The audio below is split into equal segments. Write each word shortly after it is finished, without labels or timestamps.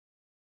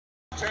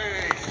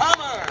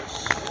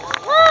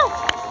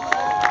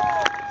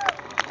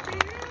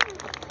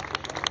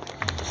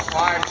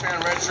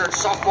redshirt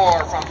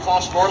sophomore from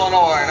Foster,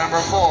 Illinois,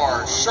 number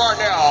 4,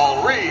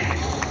 Charnel Reed.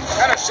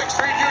 And a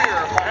 6'3"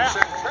 junior from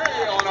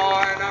Centralia,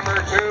 Illinois, number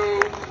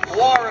 2,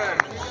 Warren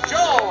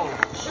Jones.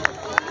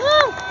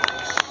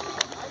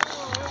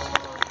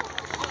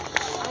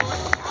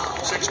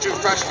 6'2"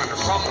 freshman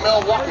from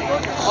Milwaukee,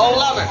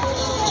 11,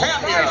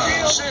 Tamia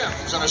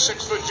Sims, and a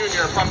 6'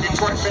 junior from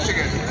Detroit,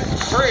 Michigan,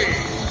 3,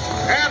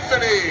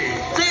 Anthony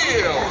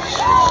Fields.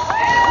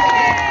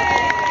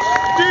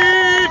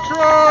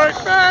 Detroit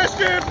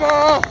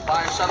basketball.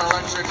 5'7"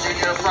 redshirt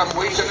junior from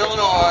Wheaton,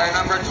 Illinois,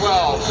 number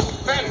 12,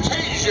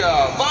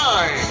 Fantasia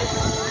Vine.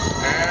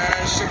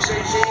 And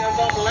 6'8" senior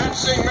from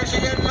Lansing,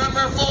 Michigan,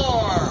 number 4,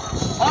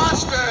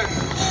 Austin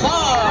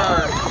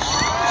Barnes.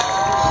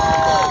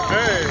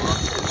 Hey.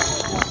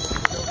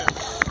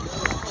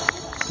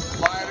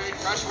 5'8"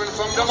 freshman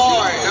from Des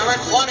Moines, number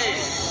 20,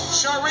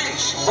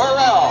 Sharice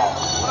Burrell.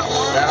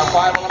 And a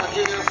 5'11"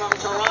 junior from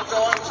Toronto,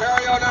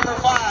 Ontario, number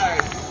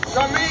 5,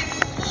 Kamit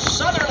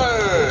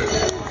Sutherland.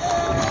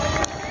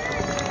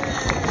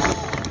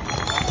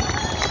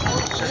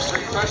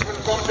 6'3" freshman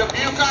from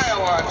Dubuque,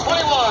 Iowa,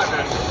 21,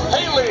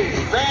 Haley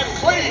Van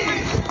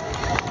Cleve.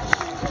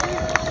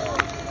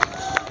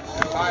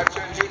 And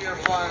 5'10" junior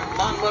from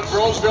Monmouth,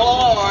 Roseville,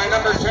 Illinois,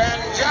 number 10,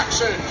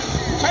 Jackson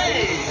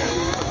Kane.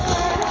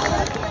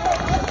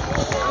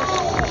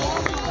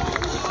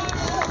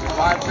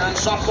 5'10"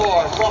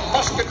 sophomore from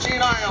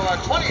Muscatine, Iowa,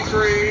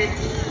 23,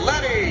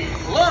 Letty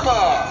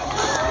Lerma.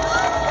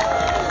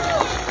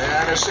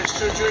 And a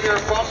 6'2" junior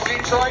from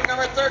Detroit,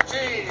 number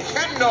 13,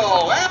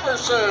 Kendall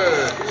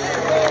Anderson.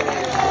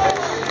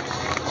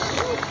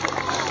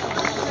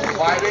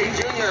 5'8"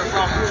 junior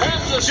from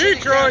Kansas City,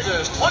 Detroit.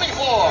 Kansas,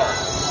 24,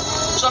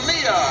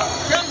 Samia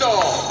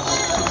Kendall.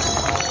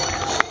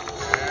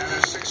 And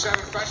a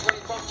 6'7" freshman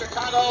from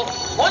Chicago,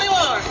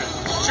 21,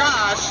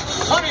 Josh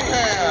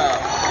Cunningham.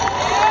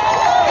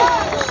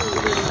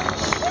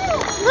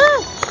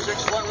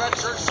 6'1"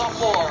 redshirt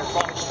sophomore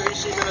from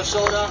Stacy,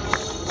 Minnesota,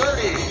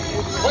 30,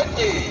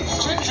 Whitney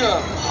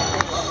Tingham.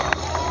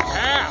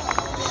 And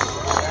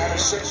a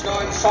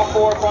 6'9"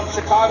 sophomore from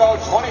Chicago,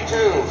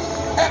 22,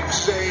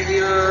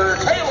 Xavier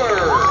Taylor.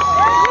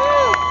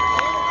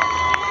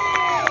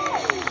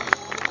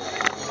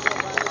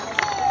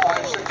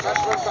 5'6"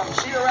 freshman from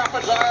Cedar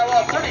Rapids,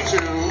 Iowa,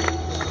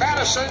 32,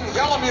 Madison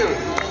Delamute.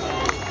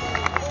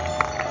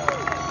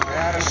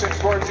 And a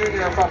 6'4"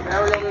 junior from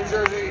Ariel, New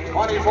Jersey,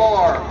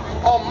 24,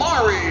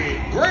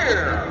 Omari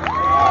Greer.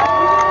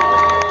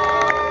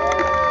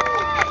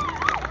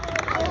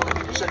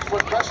 6'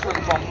 freshman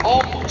from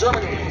Ulm,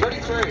 Germany,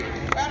 33,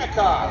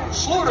 Annika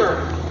Schluter.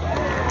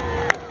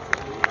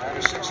 And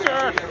a 6'8"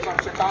 junior from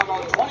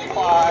Chicago,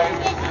 25,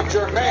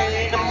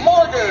 Jermaine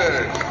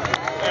Morgan.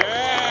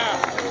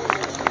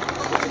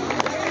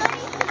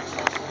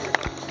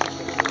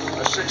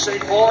 A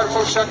 6'8" forward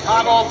from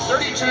Chicago,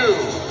 32,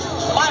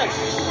 Mike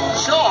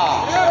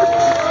Shaw.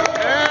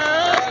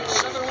 And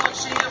 7'1"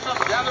 senior from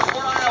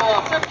Davenport,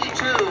 Iowa,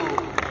 52,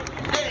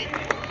 Nate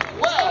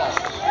Wells.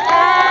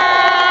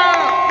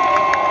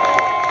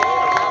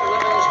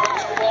 Women's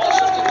basketball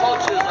assistant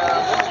coaches are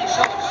Lindsay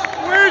Schultz.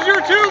 Where's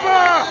your tuba?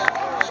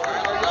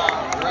 Skylar Young.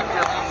 Director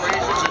of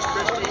operations is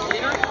Christine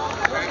Peter.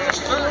 And his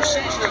 3rd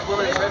season as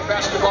women's head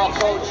basketball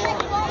coach,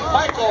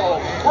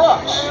 Michael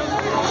Brooks.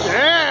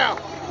 Yeah.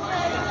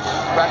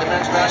 Back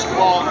men's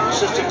basketball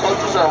assistant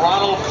coaches are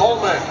Ronald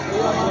Coleman,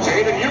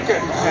 Jaden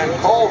Yukin, and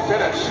Cole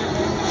Pittis.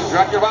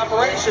 Director of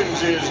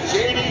operations is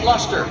J.D.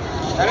 Luster.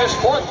 And his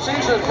 4th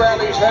season as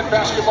Bradley's head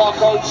basketball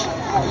coach,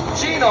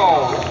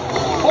 Gino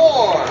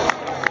Ford.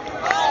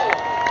 Oh,